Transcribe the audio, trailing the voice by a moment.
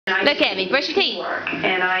Look at me. Brush your teeth.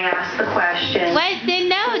 And I asked the question. Weston,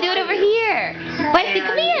 no. Do it over here. Weston,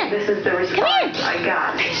 come here. This is the response I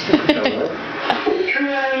got.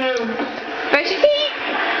 Brush your teeth.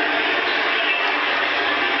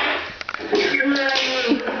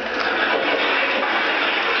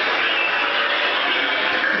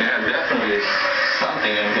 Yeah, definitely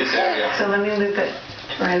something in this area. So let me loop it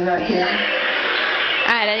right about here.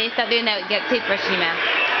 Alright, I need to stop doing that. Get a toothbrush in your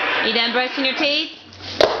mouth. You done brushing your teeth?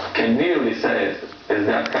 Can you really say it is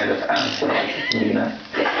that kind of answer, Nina?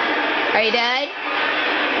 Are you done?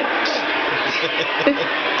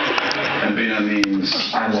 And Bina means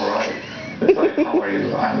I'm alright. It's like, how are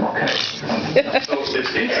you? I'm okay. so it's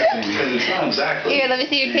interesting because it's not exactly. Here, let me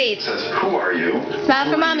see your teeth. It says, who are you?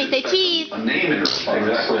 Smile for mommy. Say cheese. A name in response.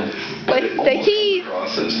 Exactly. But it Say cheese.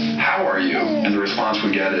 Process. How are you? And the response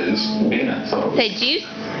we get is Nina. So. Say juice.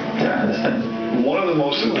 Yeah, I understand. one of the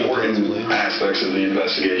most important aspects of the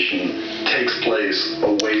investigation takes place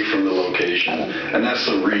away from the location, and that's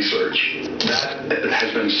the research. That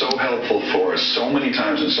has been so helpful for us so many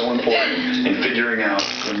times and so important in figuring out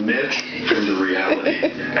the myth from the reality.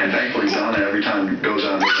 And thankfully Donna every time goes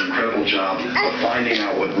on does an incredible job of finding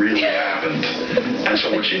out what really happened. And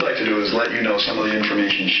so what she'd like to do is let you know some of the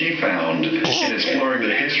information she found in exploring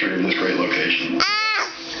the history of this great location.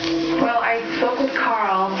 Well, I spoke with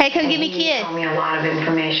Carl. Hey, come give me a kiss. He told me a lot of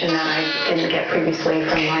information that I didn't get previously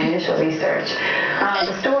from my initial research.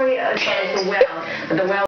 The story as far as the well